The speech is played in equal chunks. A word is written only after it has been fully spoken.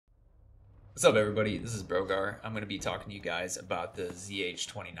What's up, everybody? This is Brogar. I'm going to be talking to you guys about the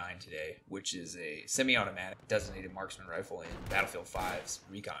ZH-29 today, which is a semi-automatic designated marksman rifle in Battlefield 5's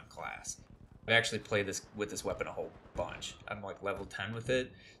recon class. I've actually played with this weapon a whole bunch. I'm like level 10 with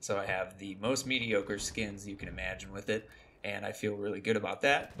it, so I have the most mediocre skins you can imagine with it, and I feel really good about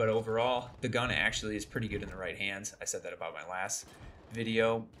that. But overall, the gun actually is pretty good in the right hands. I said that about my last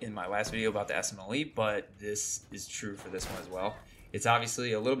video, about the SMLE, but this is true for this one as well. It's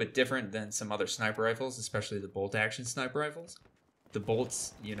obviously a little bit different than some other sniper rifles, especially the bolt action sniper rifles. The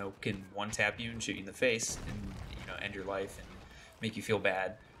bolts, can one tap you and shoot you in the face and, end your life and make you feel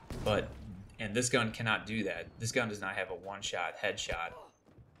bad. And this gun cannot do that. This gun does not have a one-shot headshot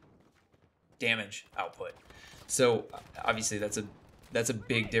damage output. So obviously that's a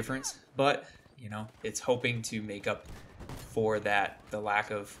big difference, but it's hoping to make up for the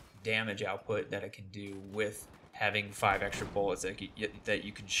lack of damage output that it can do with having 5 extra bullets that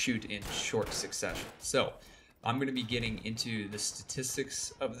you can shoot in short succession. So I'm going to be getting into the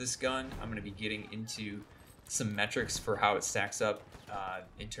statistics of this gun. I'm going to be getting into some metrics for how it stacks up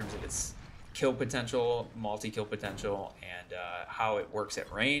in terms of its kill potential, multi-kill potential, and how it works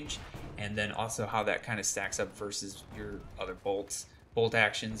at range, and then also how that kind of stacks up versus your other bolt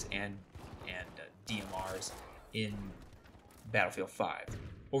actions and DMRs in Battlefield 5.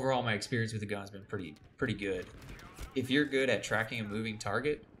 Overall, my experience with the gun has been pretty good. If you're good at tracking a moving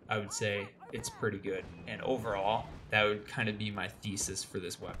target, I would say it's pretty good. And overall, that would kind of be my thesis for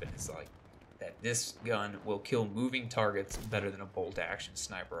this weapon. It's like that this gun will kill moving targets better than a bolt action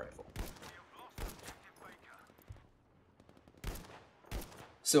sniper rifle.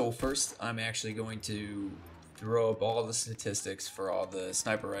 So first, I'm actually going to throw up all the statistics for all the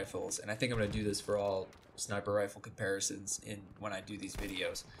sniper rifles, and I think I'm going to do this for all sniper rifle comparisons when I do these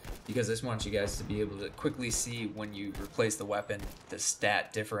videos, because I just want you guys to be able to quickly see when you replace the weapon, the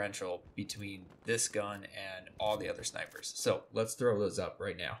stat differential between this gun and all the other snipers. So let's throw those up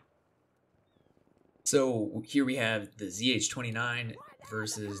right now. So here we have the ZH-29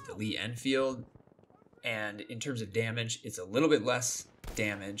 versus the Lee Enfield, and in terms of damage, it's a little bit less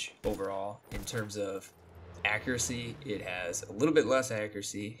damage overall. In terms of accuracy, it has a little bit less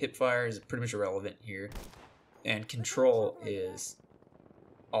accuracy. Hip fire is pretty much irrelevant here, and control is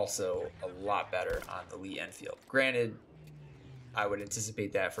also a lot better on the Lee Enfield. Granted, I would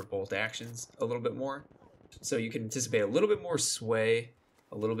anticipate that for bolt actions a little bit more, so you can anticipate a little bit more sway,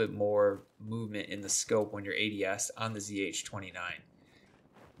 a little bit more movement in the scope when you're ADS on the ZH-29.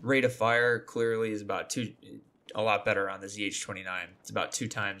 Rate of fire clearly is a lot better on the ZH-29. It's about 2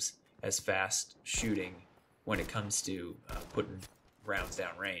 times as fast shooting when it comes to putting rounds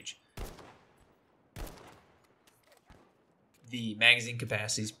down range. The magazine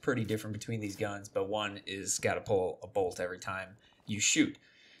capacity is pretty different between these guns, but one is got to pull a bolt every time you shoot.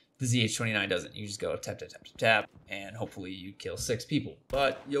 The ZH-29 doesn't. You just go tap, tap, tap, tap, tap, and hopefully you kill 6 people.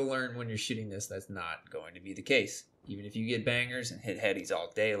 But you'll learn when you're shooting this that's not going to be the case. Even if you get bangers and hit headies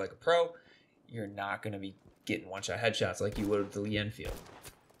all day like a pro, you're not going to be getting one-shot headshots like you would with the Lee Enfield.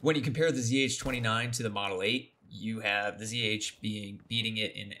 When you compare the ZH-29 to the Model 8, you have the ZH beating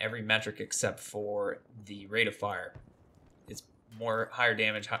it in every metric except for the rate of fire. It's higher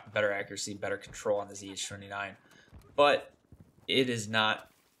damage, better accuracy, better control on the ZH-29, but it is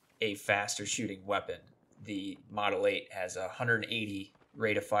not a faster shooting weapon. The Model 8 has a 180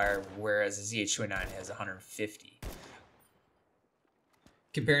 rate of fire, whereas the ZH-29 has 150.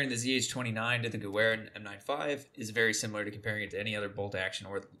 Comparing the ZH-29 to the Gewehr M95 is very similar to comparing it to any other bolt action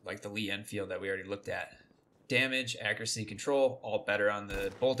or like the Lee Enfield that we already looked at. Damage, accuracy, control, all better on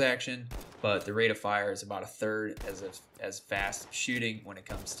the bolt action, but the rate of fire is about 1/3 as fast shooting when it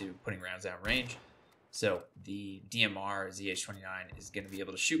comes to putting rounds down range. So the DMR ZH-29 is going to be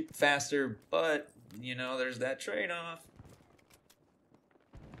able to shoot faster, but there's that trade-off.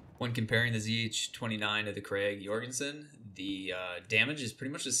 When comparing the ZH-29 to the Craig Jorgensen, the damage is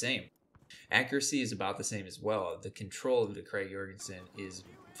pretty much the same. Accuracy is about the same as well. The control of the Craig Jorgensen is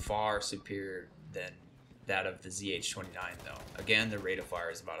far superior than that of the ZH-29 though. Again, the rate of fire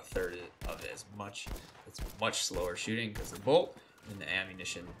is about 1/3 of it. It's much slower shooting because of the bolt, and the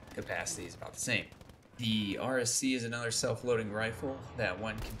ammunition capacity is about the same. The RSC is another self-loading rifle that,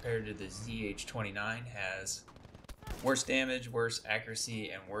 when compared to the ZH-29, has worse damage, worse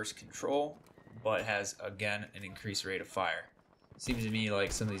accuracy, and worse control, but has, again, an increased rate of fire. It seems to me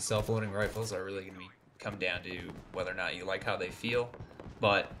like some of these self-loading rifles are really going to come down to whether or not you like how they feel,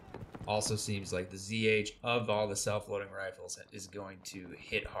 but also seems like the ZH, of all the self-loading rifles, is going to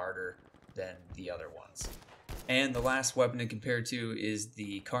hit harder than the other ones. And the last weapon to compare to is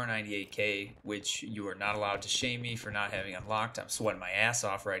the Kar 98K, which you are not allowed to shame me for not having unlocked. I'm sweating my ass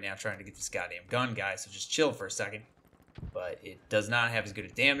off right now trying to get this goddamn gun, guys, so just chill for a second. But it does not have as good a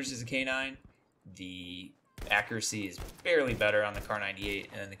damage as the K9. The accuracy is barely better on the Kar 98,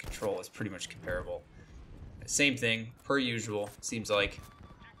 and the control is pretty much comparable. Same thing, per usual. Seems like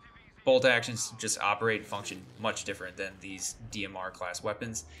bolt actions just operate and function much different than these DMR class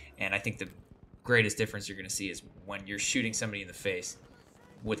weapons, and I think the greatest difference you're going to see is when you're shooting somebody in the face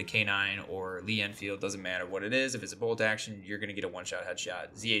with a K9 or Lee Enfield. Doesn't matter what it is. If it's a bolt action, you're going to get a one-shot headshot.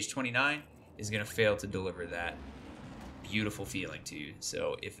 ZH-29 is going to fail to deliver that beautiful feeling to you.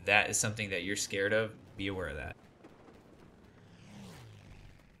 So if that is something that you're scared of, be aware of that.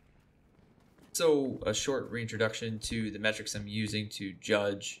 So a short reintroduction to the metrics I'm using to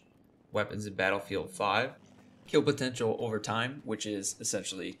judge weapons in Battlefield 5. Kill potential over time, which is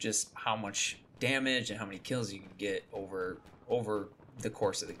essentially just how much damage and how many kills you can get over the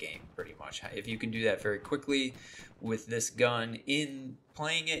course of the game, pretty much. If you can do that very quickly with this gun, in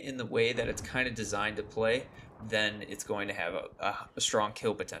playing it in the way that it's kind of designed to play, then it's going to have a strong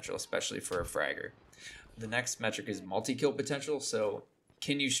kill potential, especially for a fragger. The next metric is multi-kill potential. So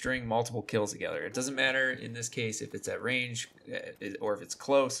can you string multiple kills together? It doesn't matter in this case if it's at range or if it's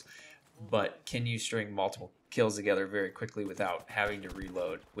close, but can you string multiple kills together very quickly without having to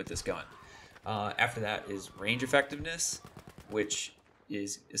reload with this gun? After that is range effectiveness, which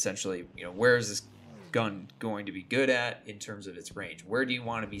is essentially, where is this gun going to be good at in terms of its range? Where do you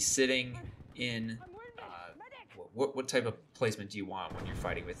want to be sitting in? What type of placement do you want when you're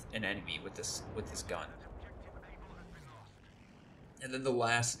fighting with an enemy with this gun? And then the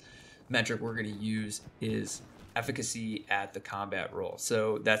last metric we're going to use is efficacy at the combat role.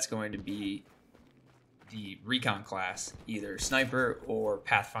 So that's going to be the recon class, either sniper or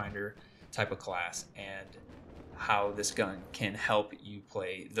pathfinder type of class, and how this gun can help you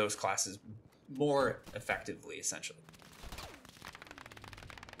play those classes more effectively, essentially.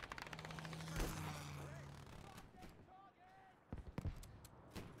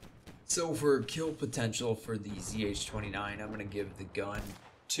 So for kill potential for the ZH-29, I'm going to give the gun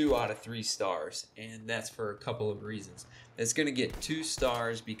 2 out of 3 stars, and that's for a couple of reasons. It's going to get 2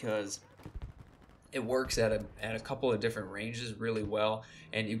 stars because it works at a couple of different ranges really well,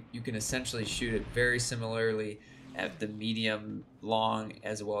 and you can essentially shoot it very similarly at the medium, long,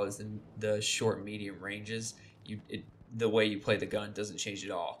 as well as the short, medium ranges. The way you play the gun doesn't change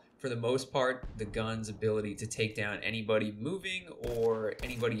at all. For the most part, the gun's ability to take down anybody moving or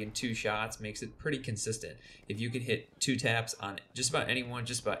anybody in 2 shots makes it pretty consistent. If you can hit 2 taps on just about anyone,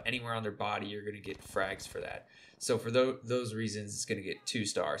 just about anywhere on their body, you're going to get frags for that. So for those reasons, it's going to get 2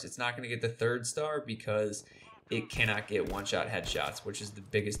 stars. It's not going to get the 3rd star because it cannot get one-shot headshots, which is the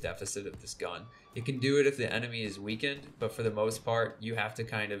biggest deficit of this gun. It can do it if the enemy is weakened, but for the most part, you have to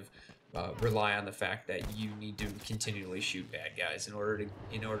kind of rely on the fact that you need to continually shoot bad guys in order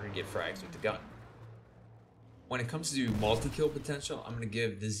to get frags with the gun. When it comes to multi-kill potential, I'm going to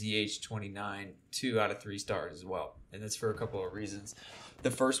give the ZH-29 2 out of 3 stars as well, and that's for a couple of reasons.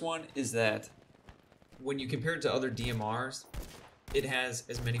 The first one is that when you compare it to other DMRs, it has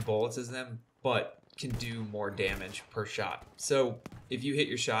as many bullets as them, but can do more damage per shot. So if you hit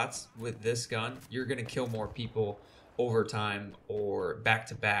your shots with this gun, you're going to kill more people over time or back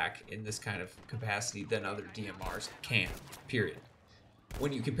to back in this kind of capacity than other DMRs can, period.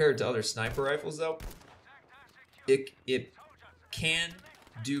 When you compare it to other sniper rifles though, it can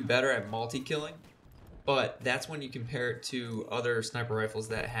do better at multi-killing, but that's when you compare it to other sniper rifles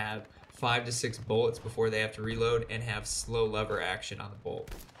that have 5 to 6 bullets before they have to reload and have slow lever action on the bolt,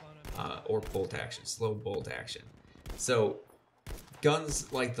 or bolt action, slow bolt action. So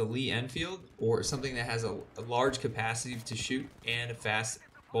guns like the Lee Enfield or something that has a large capacity to shoot and a fast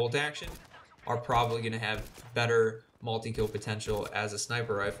bolt action are probably going to have better multi-kill potential as a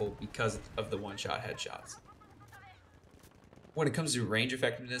sniper rifle because of the one-shot headshots. When it comes to range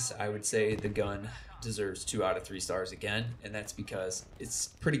effectiveness, I would say the gun deserves 2 out of 3 stars again, and that's because it's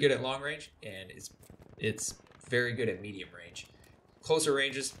pretty good at long range and it's very good at medium range. Closer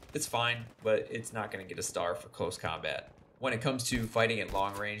ranges, it's fine, but it's not going to get a star for close combat. When it comes to fighting at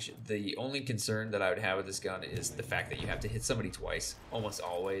long range, the only concern that I would have with this gun is the fact that you have to hit somebody twice, almost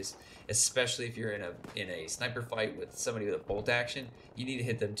always. Especially if you're in a sniper fight with somebody with a bolt action, you need to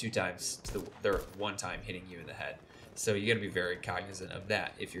hit them 2 times to their 1 time hitting you in the head. So you got to be very cognizant of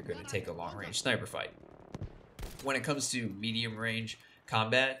that if you're going to take a long range sniper fight. When it comes to medium range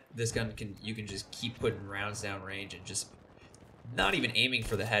combat, this gun you can just keep putting rounds down range and just not even aiming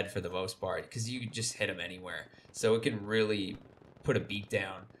for the head for the most part, because you can just hit them anywhere. So it can really put a beat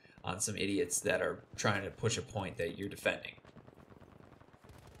down on some idiots that are trying to push a point that you're defending.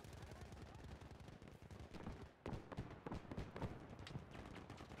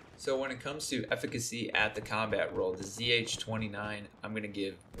 So when it comes to efficacy at the combat role, the ZH-29, I'm going to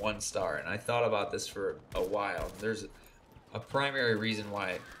give 1 star. And I thought about this for a while. There's a primary reason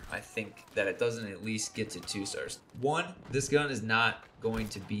why I think that it doesn't at least get to 2 stars. 1, this gun is not going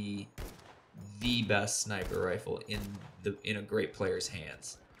to be the best sniper rifle in a great player's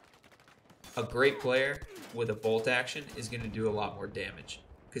hands. A great player with a bolt action is going to do a lot more damage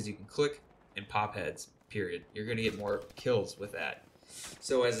because you can click and pop heads, period. You're going to get more kills with that.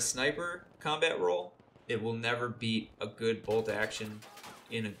 So as a sniper combat role, it will never beat a good bolt action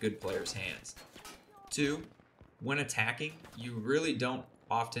in a good player's hands. 2, when attacking, you really don't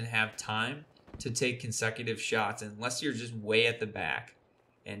often have time to take consecutive shots unless you're just way at the back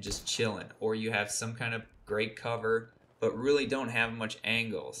and just chilling, or you have some kind of great cover but really don't have much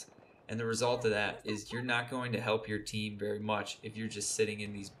angles. And the result of that is you're not going to help your team very much if you're just sitting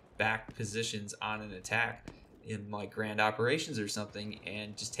in these back positions on an attack in like grand operations or something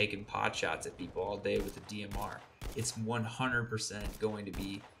and just taking pot shots at people all day with the DMR. It's 100% going to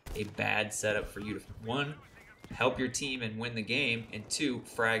be a bad setup for you to, 1, help your team and win the game, and 2,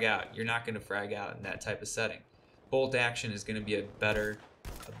 frag out. You're not going to frag out in that type of setting. Bolt action is going to be a better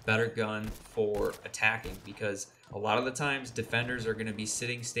gun for attacking, because a lot of the times defenders are going to be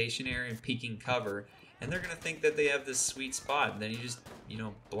sitting stationary and peeking cover, and they're going to think that they have this sweet spot, and then you just, you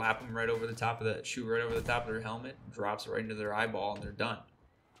know, blap them right over the top of that, shoot right over the top of their helmet, drops right into their eyeball, and they're done.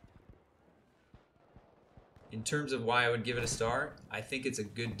 In terms of why I would give it a star, I think it's a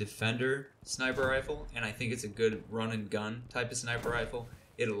good defender sniper rifle, and I think it's a good run and gun type of sniper rifle.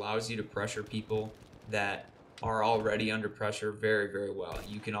 It allows you to pressure people that are already under pressure very, very well.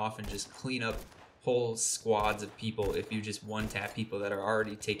 You can often just clean up whole squads of people if you just one-tap people that are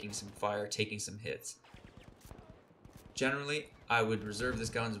already taking some fire, taking some hits. Generally, I would reserve this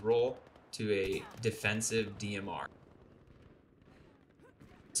gun's role to a defensive DMR.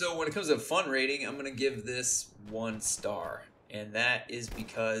 So when it comes to fun rating, I'm going to give this 1 star. And that is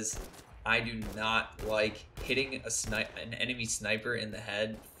because I do not like hitting an enemy sniper in the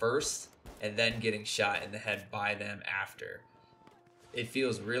head first and then getting shot in the head by them after. It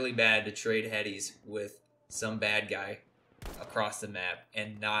feels really bad to trade headies with some bad guy across the map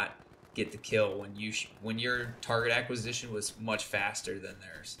and not get the kill when your target acquisition was much faster than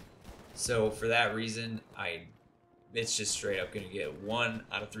theirs. So for that reason, it's just straight up gonna get 1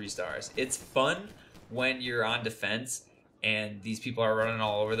 out of 3 stars. It's fun when you're on defense and these people are running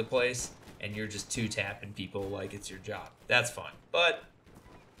all over the place and you're just 2-tapping people like it's your job. That's fun. But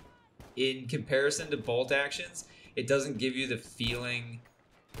in comparison to bolt actions, it doesn't give you the feeling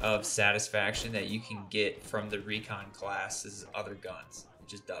of satisfaction that you can get from the recon class's other guns. It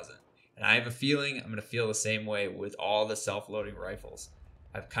just doesn't. And I have a feeling I'm going to feel the same way with all the self-loading rifles.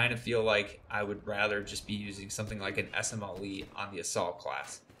 I kind of feel like I would rather just be using something like an SMLE on the assault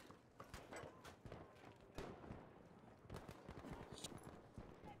class.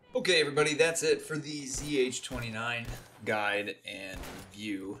 Okay, everybody, that's it for the ZH-29 guide and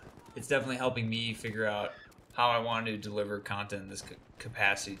review. It's definitely helping me figure out how I want to deliver content in this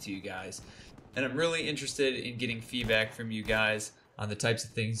capacity to you guys. And I'm really interested in getting feedback from you guys on the types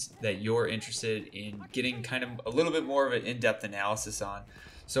of things that you're interested in getting kind of a little bit more of an in-depth analysis on.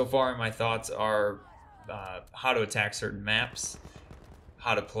 So far, my thoughts are how to attack certain maps,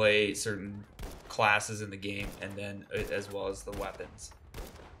 how to play certain classes in the game, and then as well as the weapons.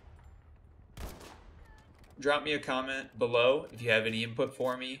 Drop me a comment below if you have any input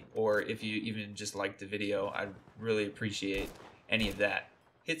for me, or if you even just liked the video. I'd really appreciate any of that.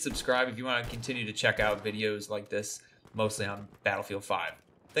 Hit subscribe if you want to continue to check out videos like this, mostly on Battlefield 5.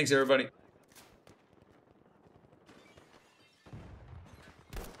 Thanks, everybody.